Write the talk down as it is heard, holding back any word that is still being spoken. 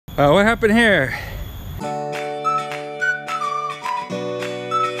What happened here?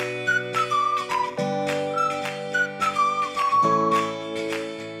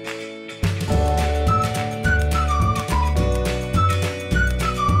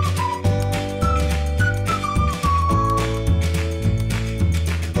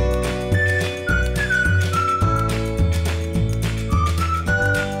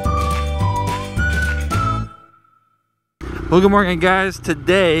 Well, good morning, guys.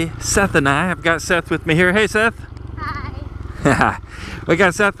 Today, Seth and I, I've got Seth with me here. Hey, Seth. Hi. We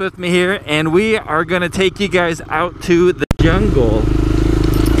got Seth with me here, and we are going to take you guys out to the jungle.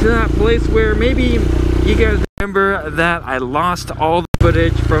 To that place where maybe you guys remember that I lost all the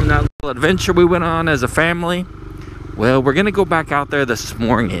footage from that little adventure we went on as a family. Well, we're going to go back out there this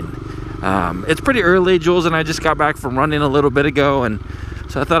morning. It's pretty early. Jules and I just got back from running a little bit ago, and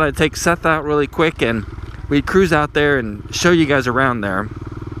so I thought I'd take Seth out really quick and we'd cruise out there and show you guys around there.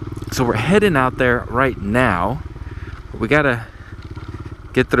 So we're heading out there right now. We gotta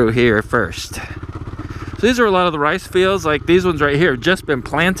get through here first. So these are a lot of the rice fields. Like these ones right here have just been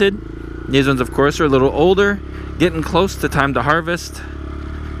planted. These ones, of course, are a little older, getting close to time to harvest.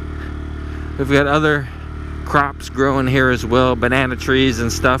 We've got other crops growing here as well, banana trees and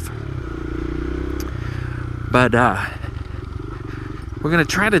stuff. But we're gonna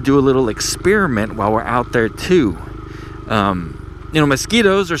try to do a little experiment while we're out there too. You know,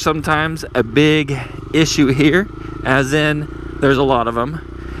 mosquitoes are sometimes a big issue here, as in there's a lot of them,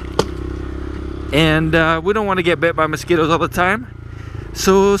 and we don't want to get bit by mosquitoes all the time.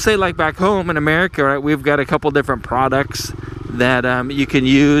 So say like back home in America, right, we've got a couple different products that you can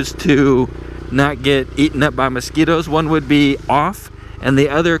use to not get eaten up by mosquitoes. One would be Off, and the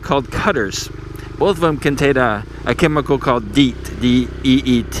other called Cutters. Both of them contain a chemical called DEET,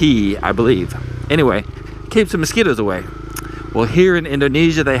 D-E-E-T, I believe. Anyway, keeps the mosquitoes away. Well, here in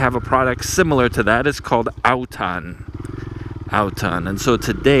Indonesia, they have a product similar to that. It's called Autan. Autan. And so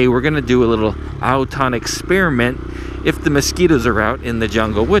today, we're going to do a little Autan experiment if the mosquitoes are out in the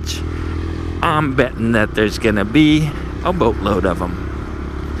jungle, which I'm betting that there's going to be a boatload of them.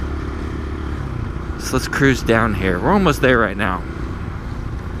 So let's cruise down here. We're almost there right now.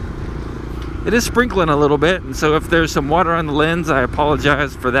 It is sprinkling a little bit, and so if there's some water on the lens, I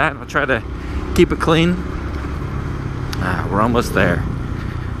apologize for that. I'll try to keep it clean. We're almost there.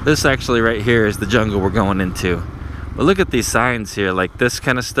 This actually right here is the jungle we're going into. But look at these signs here, like this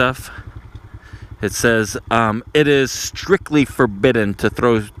kind of stuff. It says, it is strictly forbidden to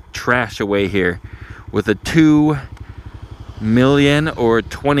throw trash away here with a 2 million or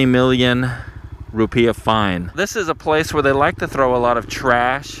 20 million rupiah fine. This is a place where they like to throw a lot of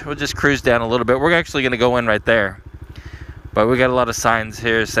trash. We'll just cruise down a little bit. We're actually going to go in right there. But we got a lot of signs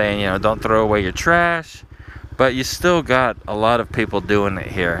here saying, you know, don't throw away your trash. But you still got a lot of people doing it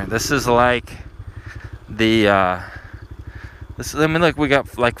here. This is like the, I mean, look, we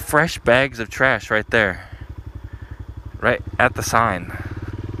got like fresh bags of trash right there. Right at the sign.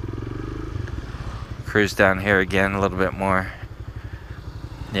 Cruise down here again a little bit more.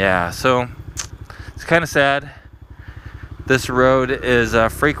 Yeah, so it's kind of sad. This road is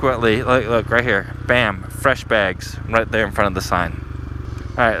frequently, look right here, bam, fresh bags right there in front of the sign.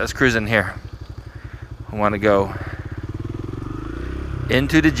 All right, let's cruise in here. I want to go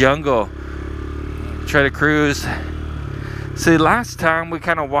into the jungle, try to cruise. See, last time we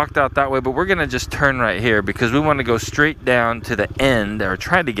kind of walked out that way, but we're gonna just turn right here because we want to go straight down to the end, or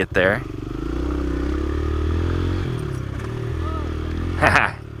try to get there.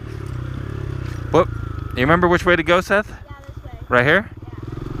 Haha. Whoop. You remember which way to go, Seth? Yeah, this way. Right here?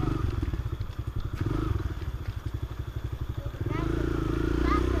 Yeah.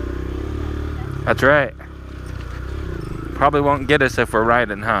 That's right. Probably won't get us if we're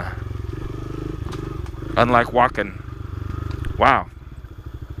riding, huh? Unlike walking. Wow.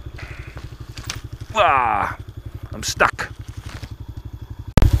 Ah, I'm stuck.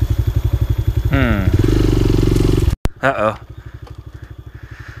 Uh-oh.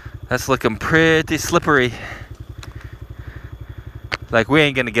 That's looking pretty slippery. Like we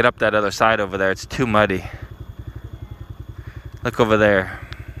ain't gonna get up that other side over there. It's too muddy. Look over there.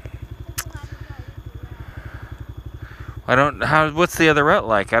 What's the other route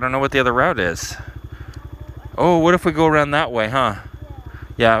like? I don't know what the other route is. Oh, what if we go around that way, huh?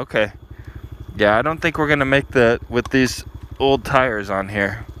 Yeah, okay. Yeah, I don't think we're gonna make that with these old tires on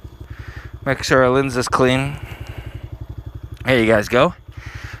here. Make sure our lens is clean. There you guys go.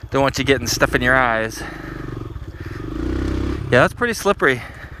 Don't want you getting stuff in your eyes. Yeah, that's pretty slippery. Yeah.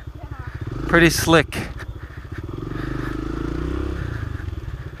 Pretty slick.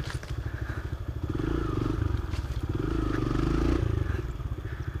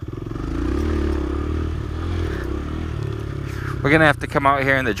 We're gonna have to come out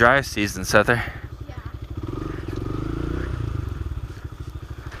here in the dry season, Sether.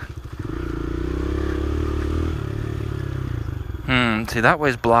 Yeah. See, that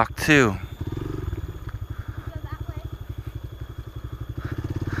way's blocked too. Go that way.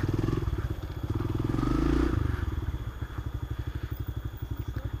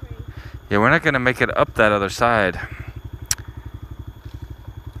 Yeah, we're not gonna make it up that other side.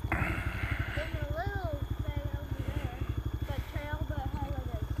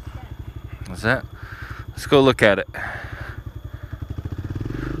 Is that? Let's go look at it.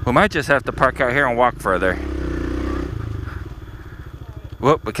 We might just have to park out here and walk further.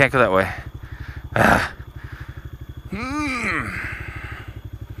 Whoop, we can't go that way.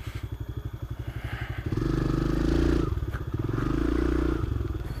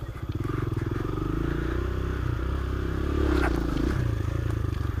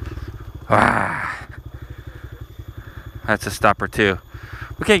 That's a stopper too.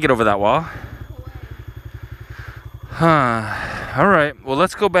 We can't get over that wall. All right, well,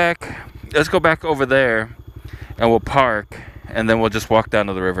 let's go back over there and we'll park and then we'll just walk down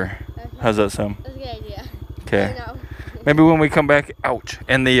to the river. Okay. How's that sound? That's a good idea. Okay. Maybe when we come back,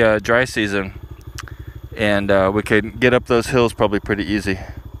 in the dry season, and we can get up those hills probably pretty easy.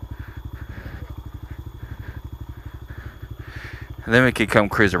 And then we could come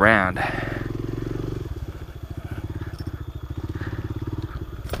cruise around.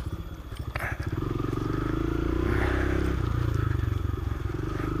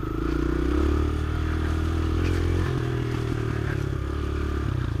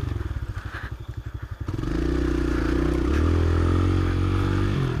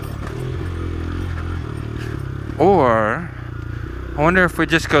 Or, I wonder if we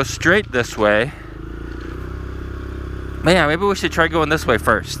just go straight this way. Yeah, maybe we should try going this way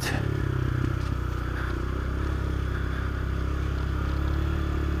first.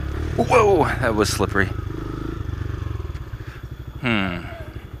 Whoa, that was slippery.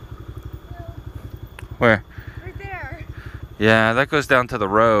 Where? Right there. Yeah, that goes down to the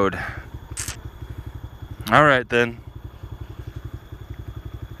road. All right, then.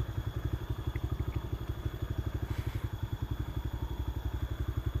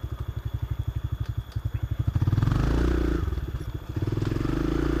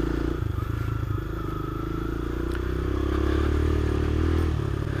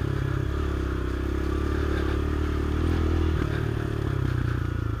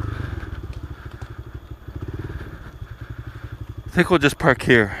 I think we'll just park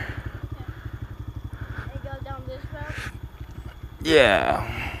here. Okay. And go down this road? Yeah.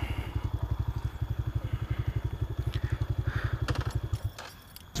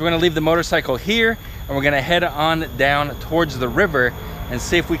 So we're gonna leave the motorcycle here and we're gonna head on down towards the river and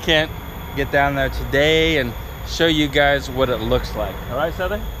see if we can't get down there today and show you guys what it looks like. All right,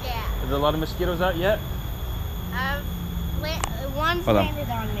 Southern? Yeah. Are there a lot of mosquitoes out yet? One's landed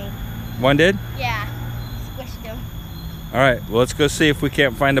on me. One did? Yeah. Squished him. All right, well, let's go see if we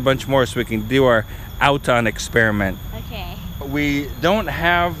can't find a bunch more so we can do our Autan experiment. Okay. We don't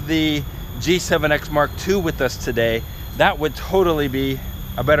have the G7X Mark II with us today. That would totally be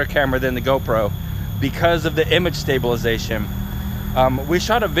a better camera than the GoPro because of the image stabilization. We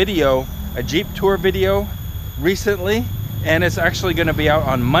shot a video, a Jeep tour video recently, and it's actually gonna be out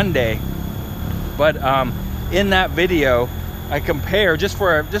on Monday. But in that video, I compare, just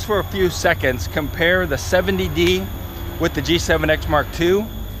for a few seconds, compare the 70D with the G7X Mark II,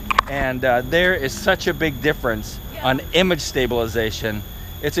 and there is such a big difference on image stabilization.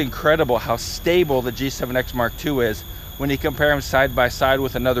 It's incredible how stable the G7X Mark II is when you compare them side by side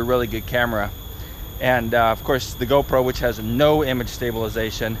with another really good camera. And of course the GoPro, which has no image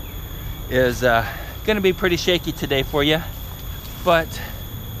stabilization, is gonna be pretty shaky today for you, but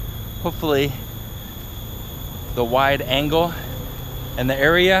hopefully the wide angle and the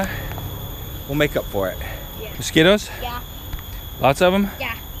area will make up for it. Yeah. Mosquitoes? Yeah. Lots of them?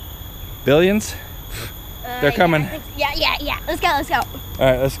 Yeah. Billions? They're coming. Yeah. Let's go. All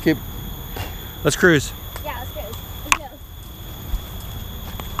right, let's cruise. Yeah, let's cruise. Let's go.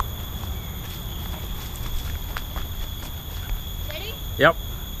 Ready? Yep.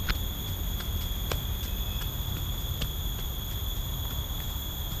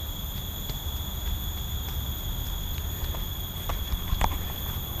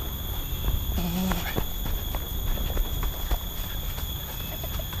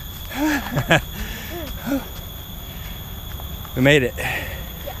 We made it. Yeah.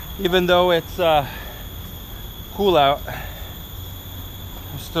 Even though it's cool out,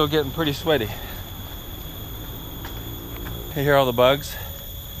 I'm still getting pretty sweaty. You hear all the bugs?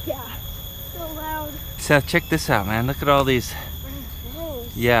 Yeah. So loud. Seth, check this out, man. Look at all these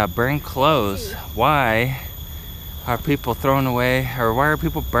Yeah, burn clothes. Why are people throwing away, or why are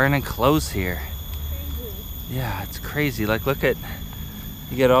people burning clothes here? Crazy. Yeah, it's crazy. Like, look at,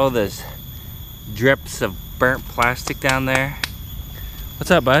 you get all this drips of burnt plastic down there. What's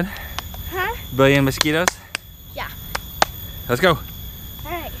up, bud? Huh? Billion mosquitoes? Yeah. Let's go.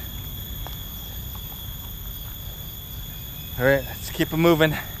 Alright. All right, let's keep them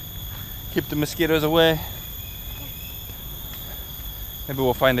moving. Keep the mosquitoes away. Maybe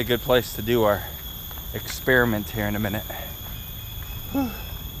we'll find a good place to do our experiment here in a minute.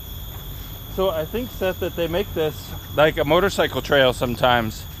 So I think, Seth, that they make this like a motorcycle trail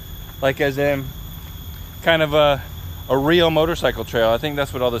sometimes. Like as in kind of a real motorcycle trail. I think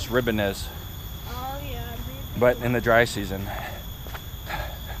that's what all this ribbon is. Oh yeah. But in the dry season.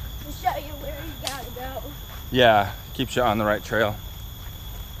 To show you where you gotta go. Yeah, keeps you on the right trail.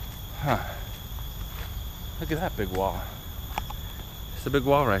 Huh. Look at that big wall. It's a big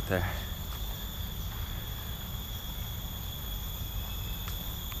wall right there.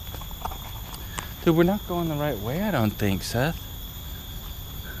 Dude, we're not going the right way, I don't think, Seth.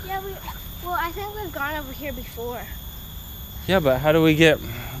 Yeah, well, I think we've gone over here before. Yeah, but how do we get...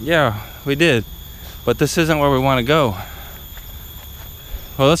 Yeah, we did. But this isn't where we want to go.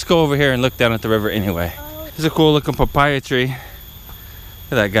 Well, let's go over here and look down at the river anyway. Oh. This is a cool looking papaya tree. Look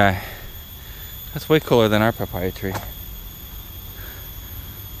at that guy. That's way cooler than our papaya tree.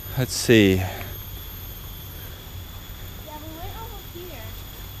 Let's see. Yeah, we went over here.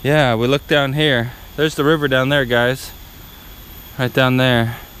 Yeah, we look down here. There's the river down there, guys. Right down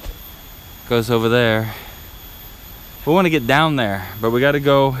there. Goes over there. We want to get down there, but we got to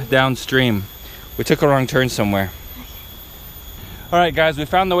go downstream. We took a wrong turn somewhere. All right, guys, we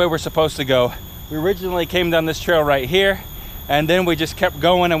found the way we're supposed to go. We originally came down this trail right here, and then we just kept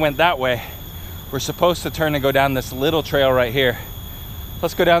going and went that way. We're supposed to turn and go down this little trail right here.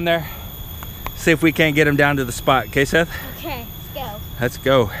 Let's go down there, see if we can't get him down to the spot. Okay, Seth? Okay, let's go. Let's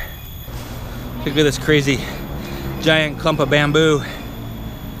go. Look at this crazy giant clump of bamboo.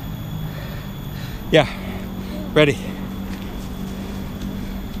 Yeah, ready.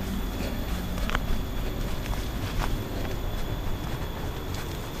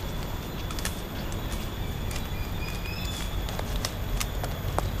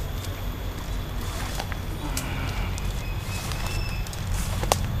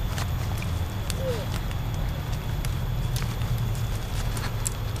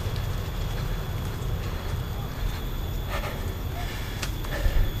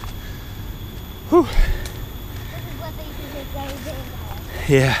 Whew. This is what they used to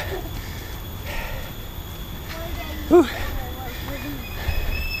say. Yeah. Whew.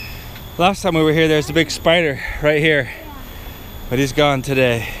 Last time we were here, there's a big spider right here, but he's gone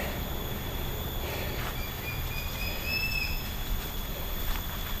today.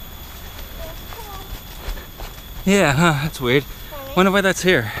 Yeah, huh? That's weird. Wonder why that's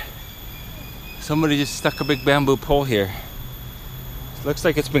here. Somebody just stuck a big bamboo pole here. Looks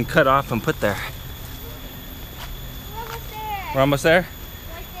like it's been cut off and put there. We're almost there. We're almost there?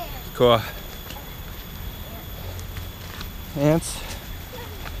 Right there. Cool. Ants.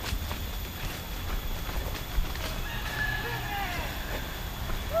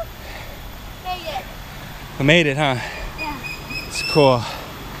 Made it. We made it, huh? Yeah. It's cool.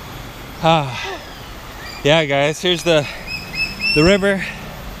 Ah. Yeah, guys, here's the river.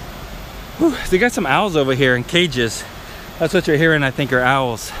 Whew, they got some owls over here in cages. That's what you're hearing, I think, are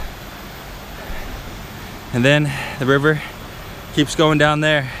owls. And then the river keeps going down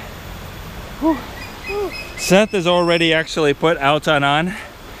there. Whew. Seth has already actually put Autan on,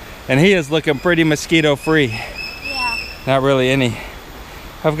 and he is looking pretty mosquito free. Yeah. Not really any.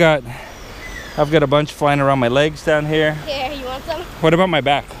 I've got a bunch flying around my legs down here. Here, you want some? What about my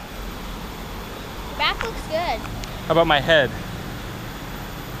back? Your back looks good. How about my head?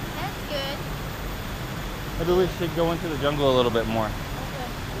 That's good. Maybe we should go into the jungle a little bit more. Okay.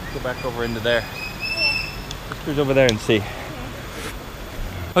 Let's go back over into there. Here. Let's cruise over there and see.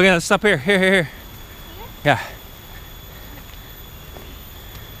 Okay, let's stop here. Here. Yeah.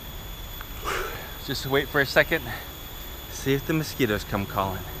 Just wait for a second. See if the mosquitoes come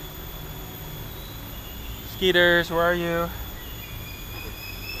calling. Mosquitoes, where are you?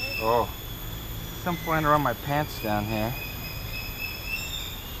 Oh, some flying around my pants down here.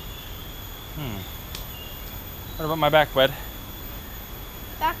 What about my back, bud?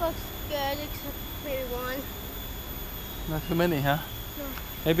 Back looks good, except maybe one. Not too many, huh? No.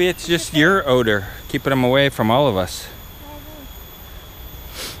 Maybe it's just your odor keeping them away from all of us.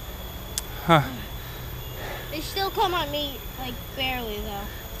 Huh. They still come on me, like, barely, though.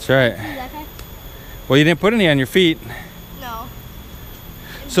 That's right. See that guy? Well, you didn't put any on your feet. No.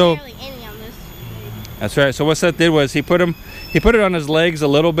 So barely any on this. that's right. So what Seth did was he put it on his legs a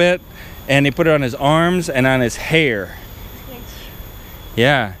little bit, and he put it on his arms and on his hair.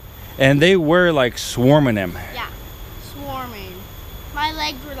 Yeah, and they were like swarming him. Yeah, swarming. My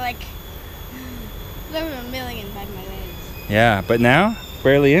legs were like, there were a million by my legs. Yeah, but now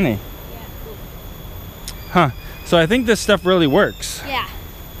barely any. Yeah. Huh. So I think this stuff really works. Yeah,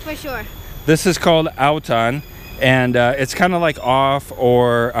 for sure. This is called Autan, and it's kind of like Off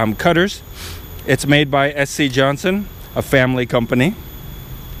or Cutters. It's made by SC Johnson, a family company,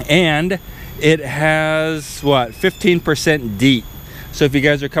 and it has what, 15% DEET. So if you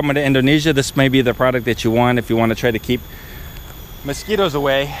guys are coming to Indonesia, this may be the product that you want if you want to try to keep mosquitoes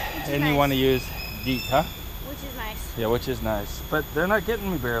away, and you want to use DEET, huh? Which is nice. Yeah, which is nice. But they're not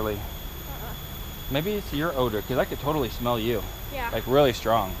getting me barely. Maybe it's your odor, because I could totally smell you. Yeah. Like really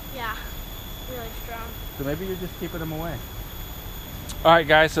strong. Yeah, really strong. So maybe you're just keeping them away. All right,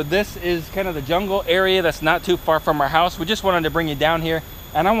 guys, so this is kind of the jungle area that's not too far from our house. We just wanted to bring you down here,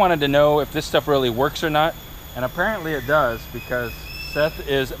 and I wanted to know if this stuff really works or not. And apparently it does, because Seth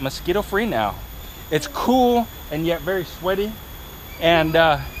is mosquito free now. It's cool and yet very sweaty. And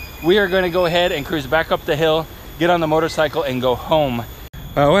we are going to go ahead and cruise back up the hill, get on the motorcycle, and go home.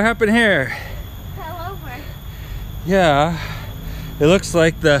 What happened here? Fell over. Yeah, it looks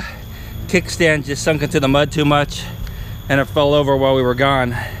like the kickstand just sunk into the mud too much and it fell over while we were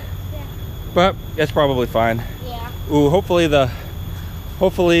gone. Yeah. But it's probably fine. Yeah. Ooh, hopefully the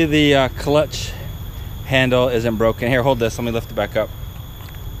clutch handle isn't broken. Here, hold this. Let me lift it back up.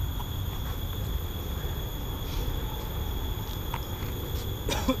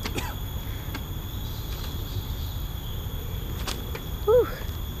 Whew.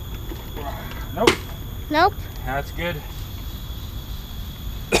 Nope. Nope. That's good.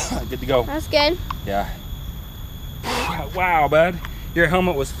 Good to go. That's good. Yeah. Wow, bud. Your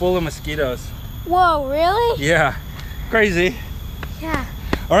helmet was full of mosquitoes. Whoa, really? Yeah. Crazy. Yeah.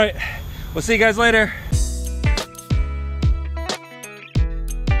 All right. We'll see you guys later.